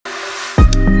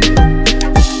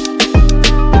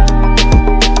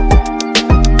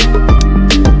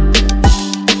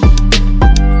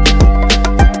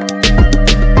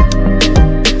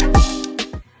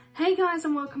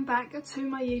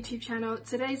YouTube channel.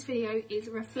 Today's video is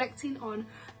reflecting on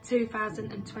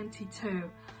 2022.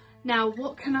 Now,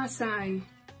 what can I say?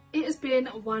 It has been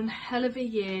one hell of a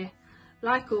year,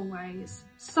 like always.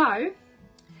 So,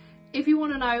 if you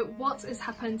want to know what has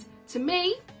happened to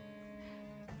me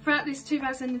throughout this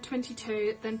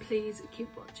 2022, then please keep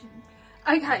watching.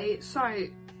 Okay, so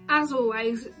as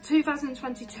always,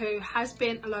 2022 has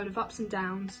been a load of ups and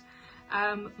downs.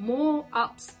 More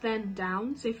ups than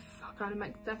downs, if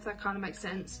that kind of makes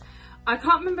sense. I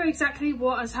can't remember exactly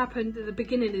what has happened at the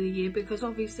beginning of the year, because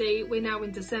obviously we're now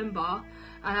in December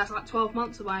and that's like 12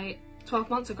 months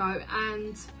ago,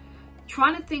 and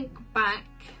trying to think back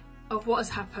of what has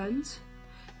happened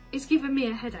is giving me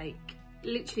a headache,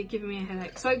 literally giving me a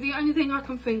headache. So the only thing I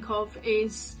can think of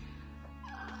is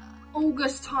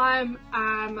August time,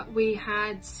 we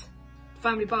had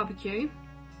family barbecue.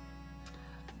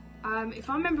 If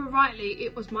I remember rightly,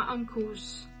 it was my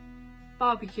uncle's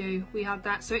barbecue. We had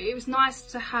that, so it was nice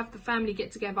to have the family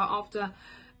get together after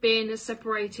being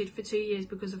separated for 2 years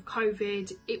because of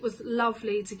COVID. It was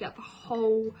lovely to get the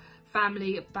whole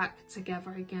family back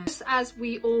together again, just as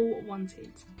we all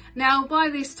wanted. Now, by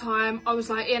this time, I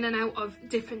was like in and out of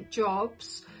different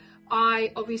jobs.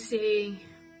 I obviously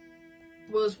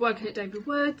was working at David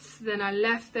Woods, then I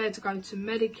left there to go to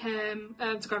Medicam,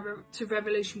 to go to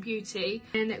Revolution Beauty,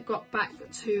 and got back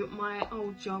to my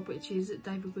old job, which is at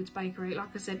David Woods Bakery.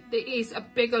 Like I said, it is a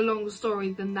bigger, longer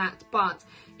story than that, but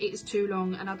it's too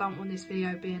long and I don't want this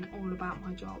video being all about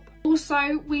my job.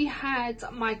 Also, we had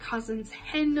my cousin's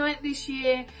hen night this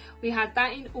year. We had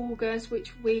that in August,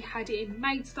 which we had it in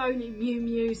Maidstone, in Mew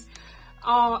Mew's.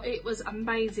 Oh, it was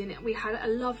amazing. We had a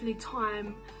lovely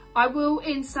time. I will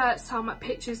insert some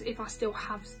pictures if I still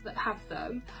have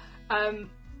them.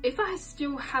 If I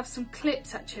still have some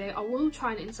clips, actually, I will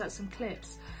try and insert some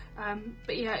clips.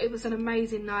 But yeah, it was an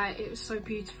amazing night. It was so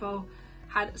beautiful.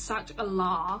 Had such a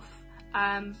laugh.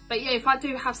 But yeah, if I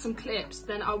do have some clips,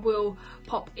 then I will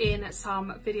pop in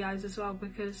some videos as well,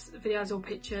 because videos or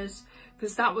pictures,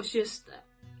 because that was just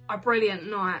a brilliant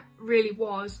night. Really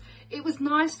was. It was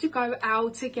nice to go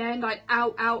out again, like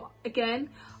out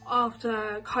again,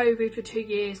 after COVID for 2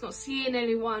 years, not seeing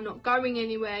anyone, not going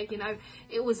anywhere. You know,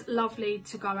 it was lovely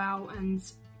to go out and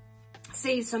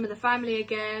see some of the family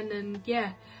again, and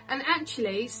yeah, and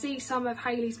actually see some of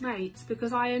Hayley's mates,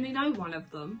 because I only know one of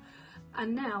them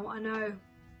and now I know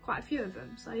quite a few of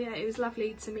them. So yeah, it was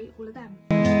lovely to meet all of them.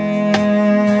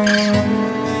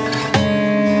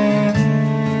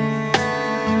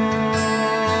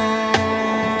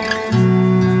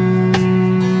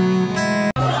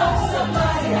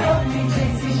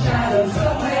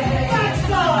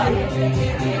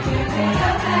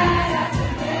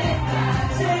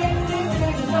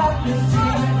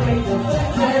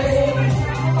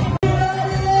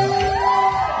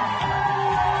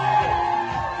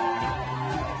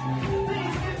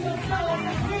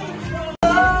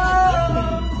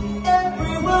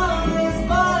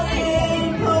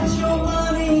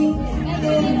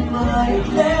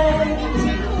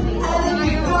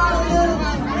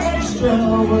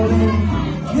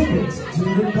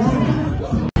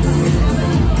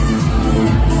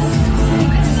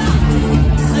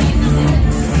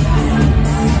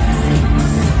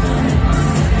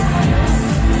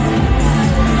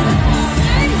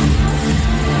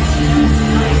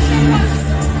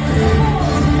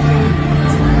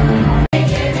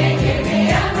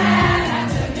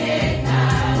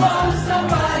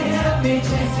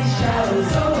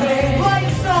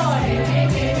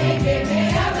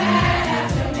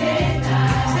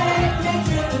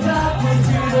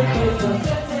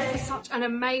 An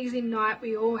amazing night.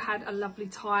 We all had a lovely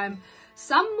time,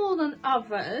 some more than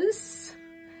others,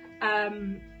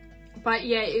 but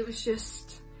yeah, it was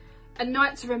just a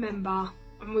night to remember,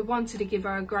 and we wanted to give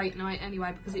her a great night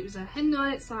anyway because it was a hen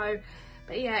night. So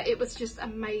but yeah, it was just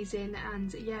amazing,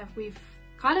 and yeah, we've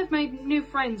kind of made new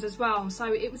friends as well,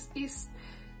 so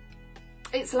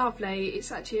it's lovely. It's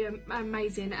actually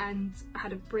amazing, and I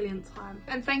had a brilliant time.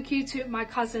 And thank you to my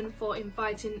cousin for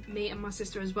inviting me and my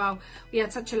sister as well. We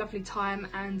had such a lovely time,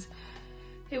 and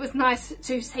it was nice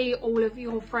to see all of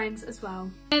your friends as well.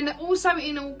 And also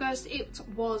in August, it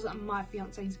was my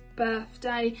fiance's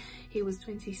birthday. He was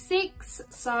 26,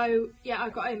 so yeah, I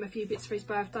got him a few bits for his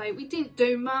birthday. We didn't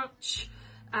do much.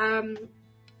 As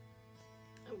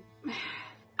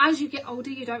you get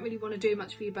older, you don't really want to do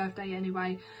much for your birthday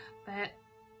anyway, but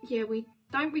yeah, we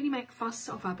don't really make fuss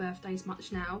of our birthdays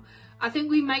much now. I think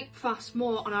we make fuss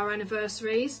more on our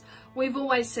anniversaries. We've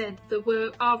always said that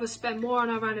we'll rather spend more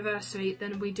on our anniversary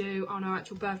than we do on our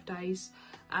actual birthdays.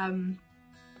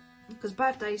 Because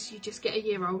birthdays, you just get a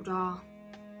year older,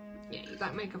 yeah, you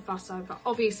don't make a fuss over.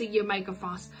 Obviously you make a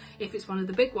fuss if it's one of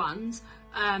the big ones,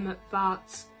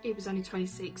 but it was only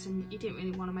 26 and you didn't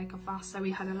really want to make a fuss, so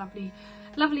we had a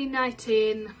lovely night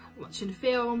in, watching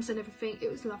films and everything.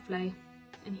 It was lovely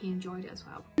and he enjoyed it as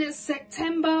well. In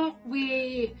September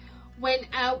we went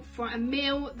out for a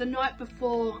meal the night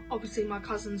before, obviously, my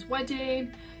cousin's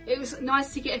wedding. It was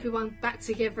nice to get everyone back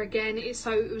together again. It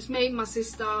was me, my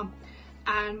sister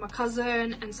and my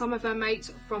cousin and some of her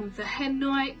mates from the hen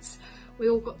night. We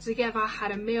all got together,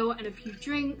 had a meal and a few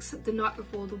drinks the night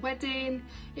before the wedding.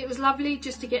 It was lovely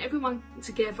just to get everyone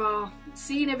together,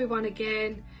 seeing everyone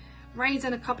again,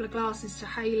 raising a couple of glasses to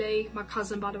Hayley, my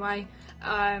cousin by the way,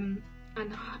 and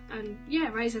yeah,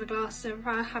 raising a glass of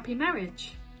happy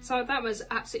marriage. So that was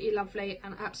absolutely lovely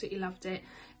and absolutely loved it.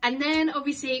 And then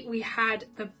obviously we had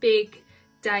the big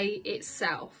day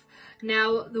itself.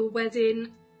 Now the wedding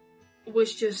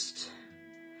was just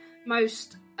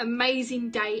most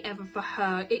amazing day ever for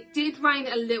her. It did rain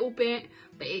a little bit,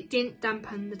 but it didn't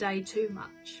dampen the day too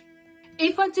much.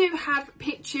 If I do have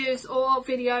pictures or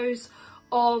videos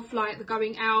of like the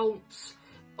going out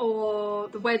or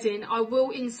the wedding, I will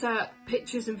insert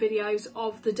pictures and videos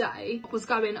of the day, what was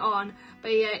going on.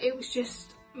 But yeah, it was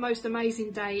just most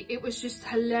amazing day. It was just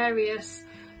hilarious.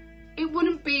 It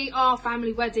wouldn't be our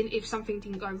family wedding if something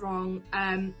didn't go wrong.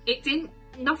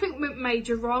 Nothing went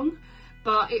major wrong,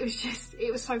 but it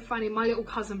was so funny. My little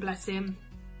cousin, bless him,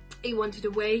 he wanted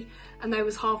a wee, and they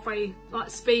was halfway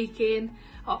like speaking,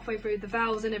 halfway through the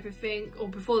vows and everything, or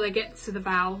before they get to the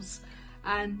vows,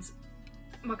 and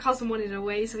my cousin wanted a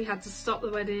wee, so we had to stop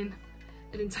the wedding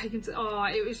and then take him to, oh,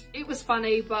 it was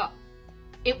funny, but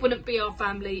it wouldn't be our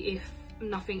family if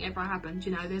nothing ever happened,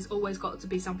 you know. There's always got to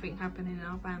be something happening in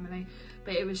our family,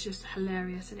 but it was just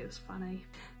hilarious and it was funny.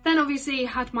 Then obviously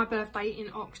had my birthday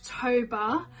in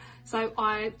October, so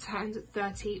I turned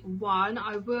 31.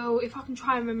 I will, if I can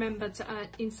try and remember to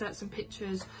insert some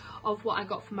pictures of what I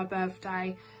got for my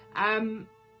birthday. I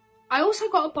also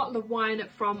got a bottle of wine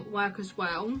from work as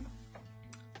well.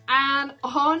 And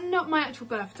on my actual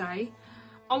birthday,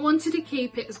 I wanted to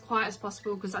keep it as quiet as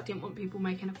possible because I didn't want people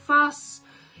making a fuss,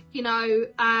 you know,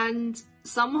 and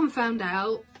someone found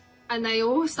out and they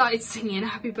all started singing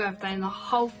happy birthday in the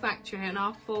whole factory, and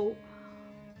I thought,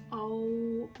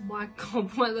 oh my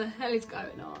god, what the hell is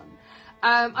going on?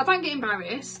 I don't get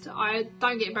embarrassed. I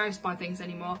don't get embarrassed by things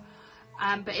anymore.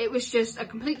 But it was just a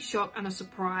complete shock and a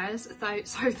surprise.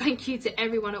 So thank you to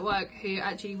everyone at work who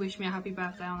actually wished me a happy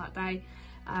birthday on that day.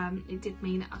 It did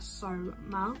mean so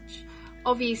much.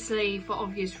 Obviously, for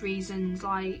obvious reasons,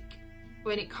 like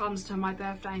when it comes to my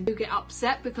birthday, I do get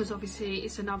upset because obviously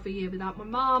it's another year without my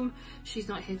mum. She's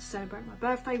not here to celebrate my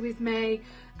birthday with me.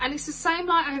 And it's the same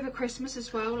like over Christmas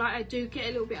as well. Like I do get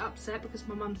a little bit upset because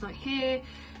my mum's not here.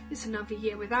 It's another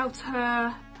year without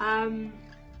her.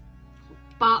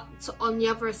 But on the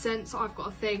other sense, I've got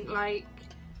to think like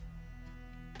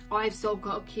I've still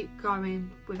got to keep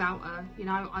going without her, you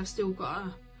know. I've still got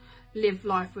to live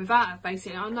life without her,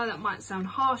 basically. I know that might sound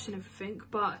harsh and everything,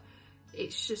 but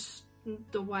it's just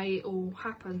the way it all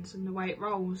happens and the way it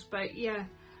rolls. But yeah,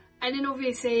 and then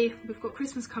obviously we've got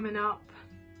Christmas coming up,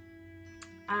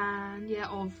 and yeah,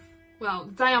 well,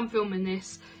 the day I'm filming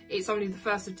this, it's only the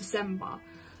 1st of December.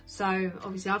 So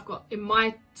obviously I've got, in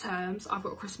my terms, I've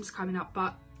got Christmas coming up,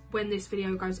 but when this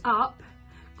video goes up,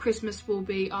 Christmas will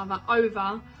be either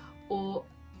over or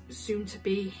soon to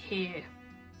be here.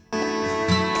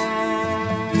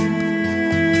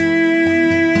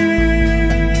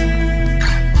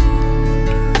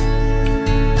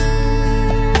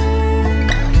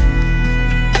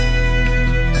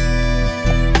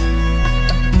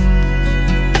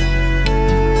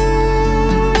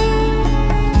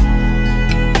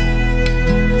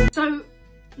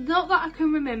 Not that I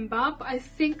can remember, but I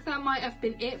think that might have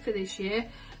been it for this year.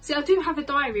 See, I do have a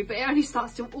diary, but it only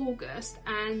starts till August,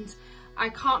 and I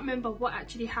can't remember what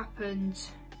actually happened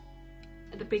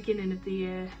at the beginning of the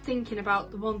year. Thinking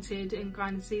about The Wanted and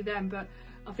going to see them, but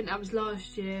I think that was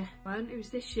last year. It was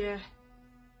this year.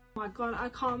 Oh my god, I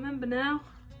can't remember now.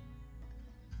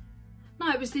 No,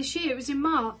 it was this year. It was in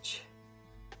March.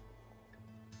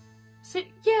 So,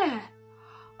 yeah.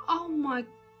 Oh my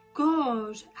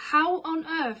god, how on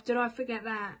earth did I forget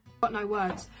that? Got no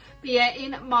words. But yeah,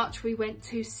 in March we went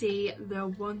to see The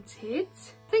Wanted.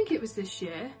 I think it was this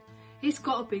year. It's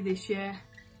got to be this year.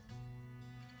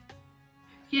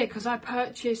 Yeah, because I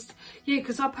purchased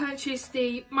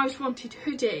the Most Wanted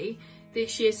hoodie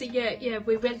this year. So yeah,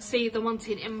 we went to see The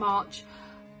Wanted in March.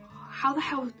 How the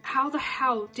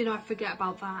hell did I forget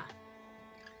about that?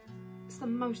 It's the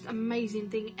most amazing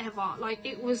thing ever. Like,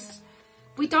 it was.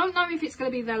 We don't know if it's going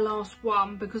to be their last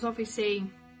one because obviously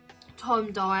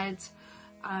Tom died.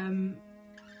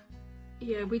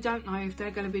 Yeah, we don't know if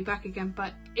they're going to be back again,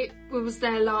 but it was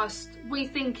their last. We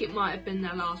think it might have been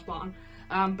their last one,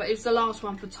 but it's the last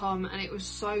one for Tom, and it was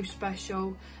so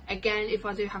special. Again, if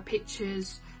I do have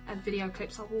pictures and video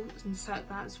clips, I will insert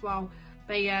that as well.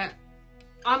 But yeah,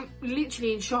 I'm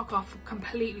literally in shock. I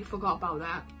completely forgot about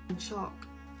that. In shock.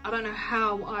 I don't know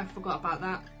how I forgot about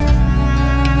that.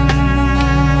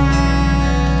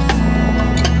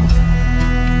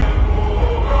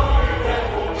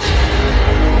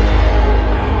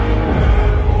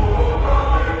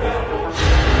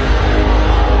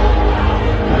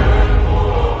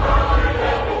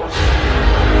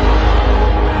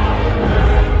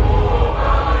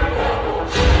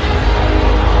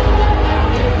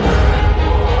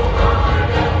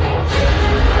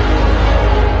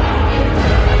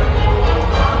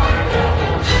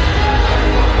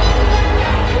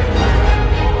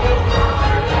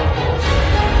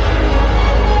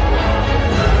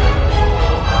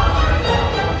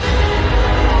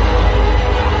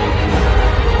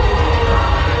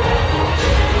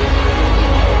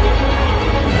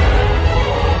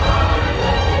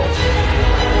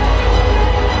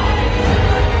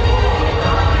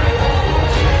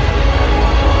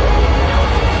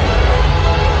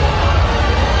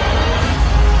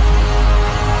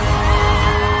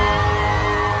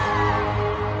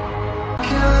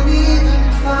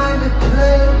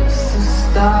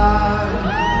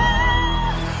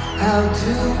 How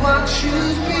do I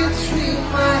choose between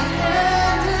my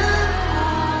head and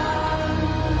heart?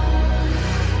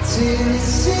 Till it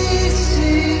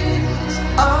ceases,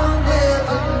 I'll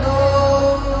never know.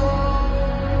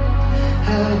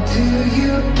 How do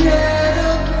you get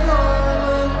up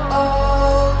from an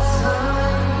old time?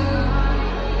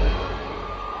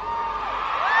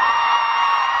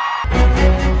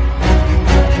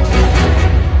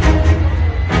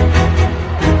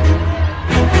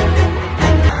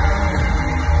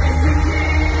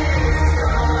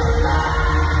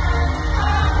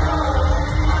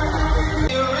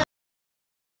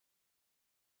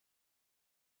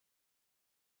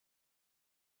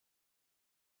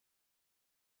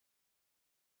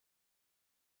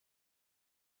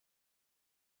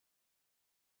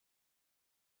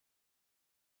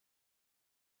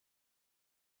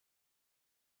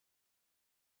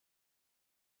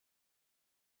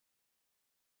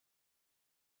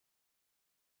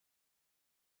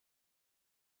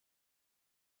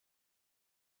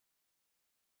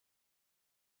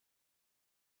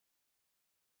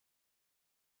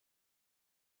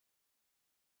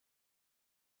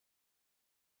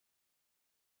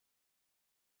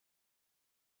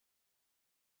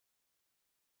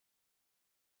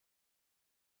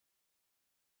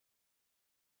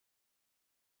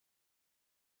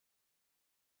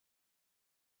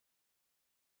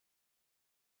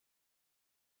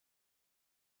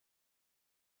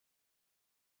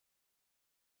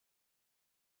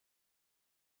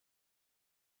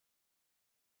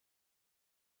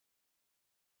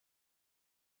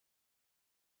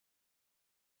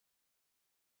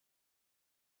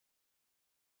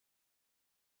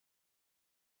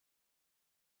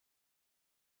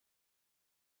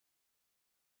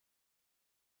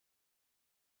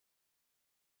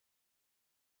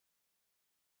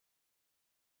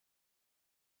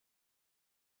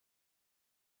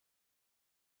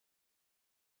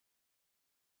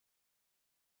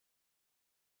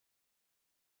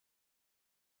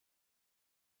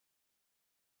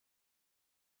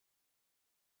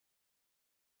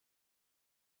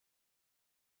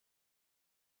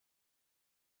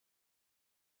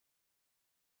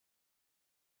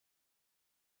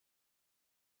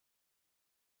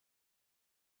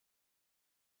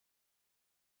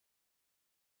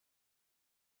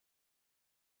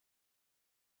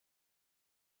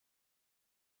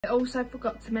 I also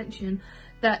forgot to mention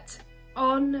that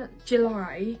on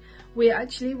July we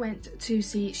actually went to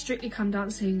see Strictly Come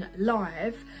Dancing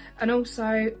live, and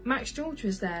also Max George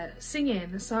was there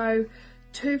singing, so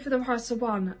 2 for the price of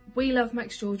 1. We love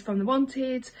Max George from The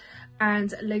Wanted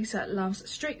and Lisa loves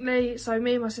Strictly, so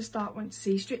me and my sister went to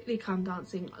see Strictly Come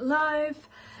Dancing live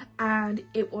and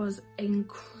it was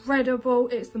incredible.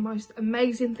 It's the most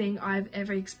amazing thing I've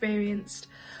ever experienced.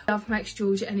 I love Max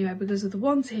George anyway because of The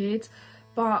Wanted,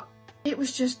 but it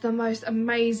was just the most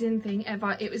amazing thing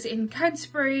ever. It was in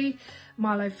Canterbury,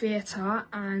 Milo Theatre,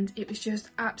 and it was just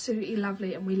absolutely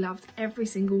lovely and we loved every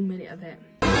single minute of it.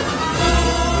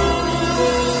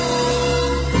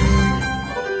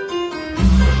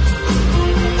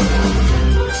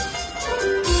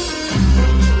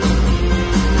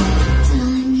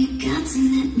 Darling, you got to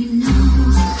let me know.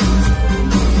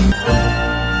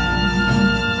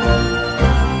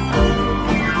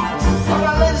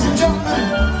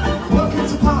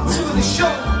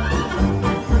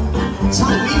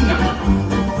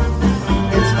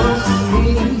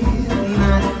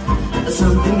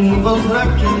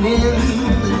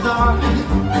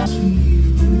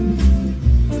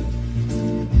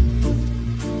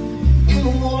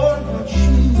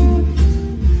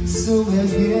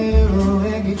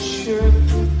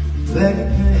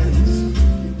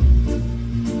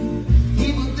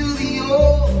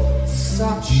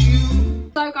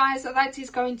 So guys, that is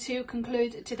going to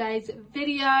conclude today's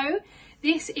video.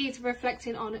 This is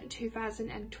reflecting on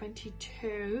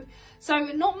 2022. So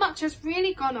not much has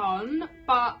really gone on,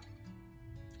 but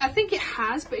I think it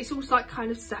has, but it's also like kind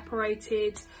of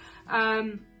separated.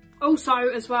 Also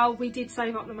as well, we did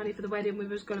save up the money for the wedding. We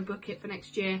was going to book it for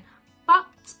next year, but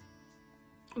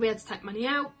we had to take money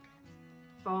out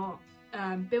for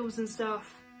bills and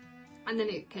stuff, and then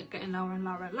it kept getting lower and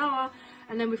lower and lower,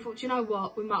 and then we thought, you know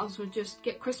what, we might as well just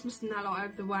get Christmas and that lot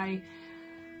over the way,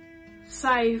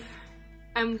 save,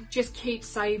 and just keep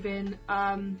saving.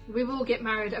 We will get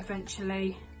married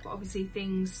eventually, but obviously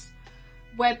things,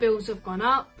 where bills have gone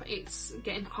up, it's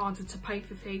getting harder to pay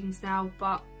for things now,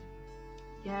 but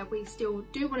yeah, we still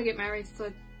do want to get married,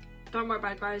 so don't worry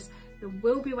about it guys, there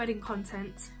will be wedding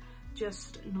content,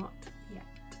 just not yet.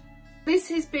 This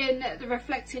has been the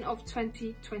reflecting of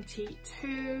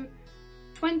 2022.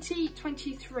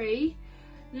 2023,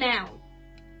 now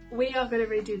we are going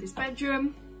to redo this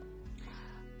bedroom.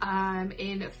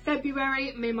 In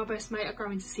February, me and my best mate are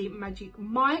going to see Magic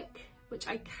Mike, which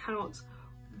I cannot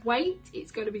wait. It's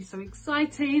going to be so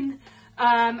exciting.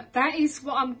 That is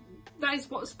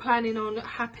what's planning on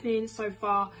happening so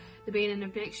far, the beginning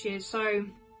of next year. So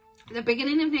the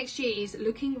beginning of next year is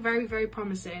looking very, very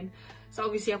promising. So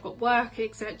obviously I've got work,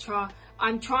 etc.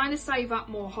 I'm trying to save up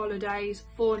more holidays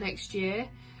for next year,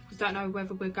 because I don't know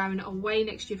whether we're going away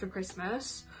next year for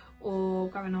Christmas or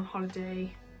going on holiday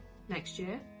next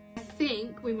year. I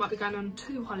think we might be going on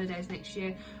 2 holidays next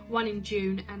year, one in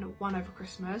June and one over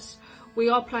Christmas. We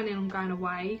are planning on going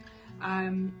away.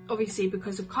 Obviously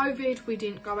because of COVID we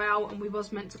didn't go out, and we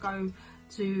was meant to go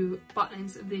to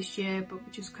Butlins this year, but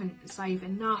we just couldn't save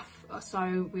enough,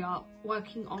 so we are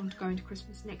working on going to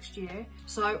Christmas next year.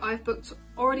 So I've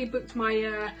already booked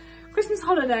my Christmas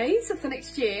holidays for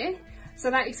next year,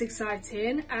 so that is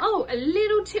exciting. Oh, a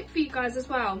little tip for you guys as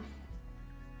well.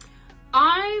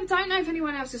 I don't know if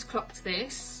anyone else has clocked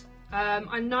this.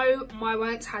 I know my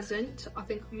work hasn't. I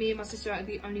think me and my sister are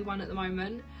the only one at the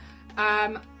moment.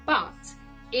 But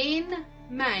in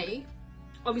May,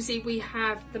 obviously we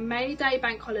have the May Day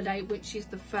bank holiday, which is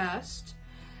the 1st,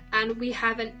 and we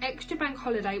have an extra bank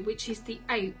holiday, which is the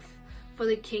 8th, for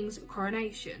the King's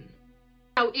coronation.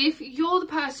 Now, if you're the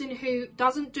person who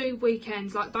doesn't do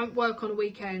weekends, like don't work on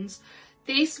weekends,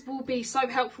 this will be so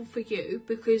helpful for you,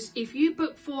 because if you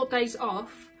book 4 days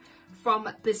off from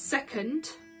the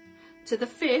 2nd to the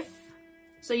 5th,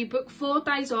 so you book 4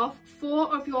 days off,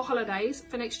 4 of your holidays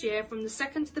for next year from the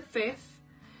 2nd to the 5th,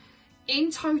 in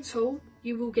total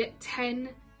you will get 10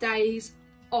 days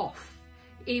off,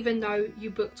 even though you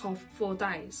booked off 4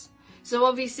 days. So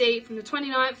obviously from the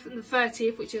 29th and the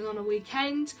 30th, which is on a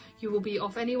weekend, you will be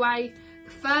off anyway.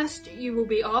 The 1st you will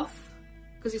be off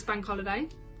because it's bank holiday.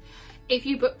 If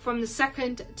you book from the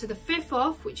 2nd to the 5th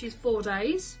off, which is 4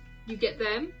 days, you get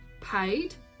them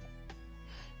paid.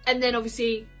 And then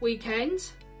obviously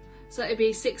weekend, so it'd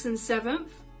be 6th and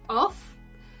 7th off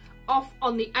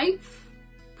on the 8th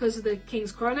because of the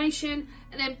King's coronation,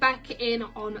 and then back in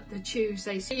on the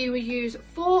Tuesday. So you will use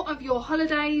 4 of your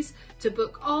holidays to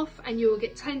book off, and you will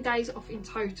get 10 days off in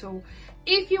total.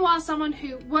 If you are someone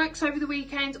who works over the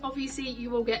weekend, obviously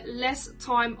you will get less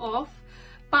time off,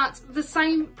 but the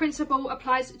same principle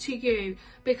applies to you.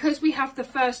 Because we have the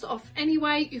 1st off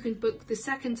anyway, you can book the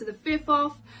 2nd to the 5th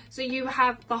off, so you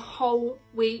have the whole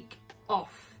week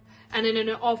off. And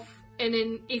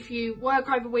then if you work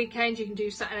over weekends, you can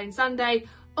do Saturday and Sunday,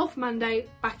 off Monday,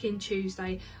 back in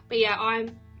Tuesday. But yeah, I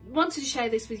wanted to share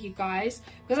this with you guys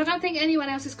because I don't think anyone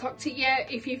else has clocked it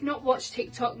yet. If you've not watched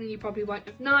TikTok, then you probably won't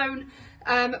have known.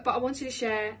 But I wanted to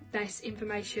share this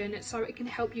information so it can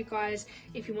help you guys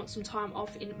if you want some time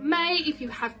off in May. If you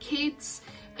have kids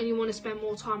and you want to spend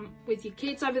more time with your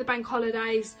kids over the bank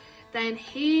holidays, then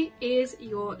here is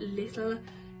your little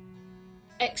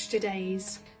extra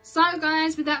days. So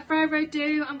guys, without further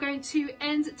ado, I'm going to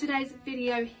end today's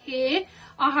video here.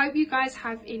 I hope you guys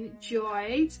have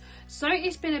enjoyed. So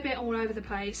it's been a bit all over the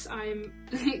place. I'm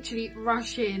literally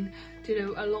rushing to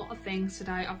do a lot of things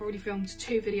today. I've already filmed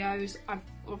 2 videos. I've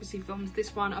obviously filmed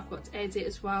this one. I've got to edit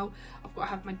as well. I've got to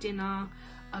have my dinner.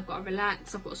 I've got to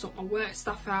relax. I've got to sort my work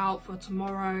stuff out for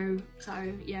tomorrow.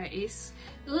 So yeah, it's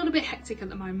a little bit hectic at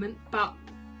the moment, but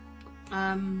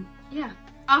yeah.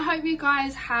 I hope you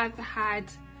guys have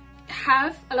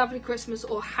a lovely Christmas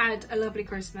or had a lovely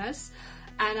Christmas,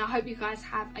 and I hope you guys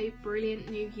have a brilliant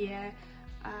new year.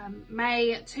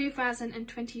 May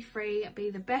 2023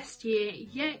 be the best year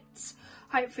yet.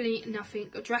 Hopefully nothing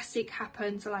drastic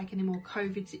happens, like any more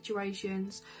COVID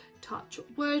situations. touch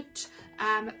wood.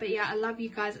 But yeah, I love you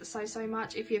guys so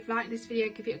much. If you've liked this video,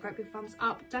 give it a great big thumbs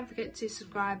up. Don't forget to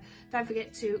subscribe, don't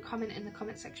forget to comment in the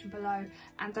comment section below,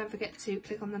 and don't forget to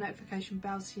click on the notification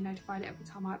bell so you're notified every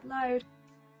time I upload.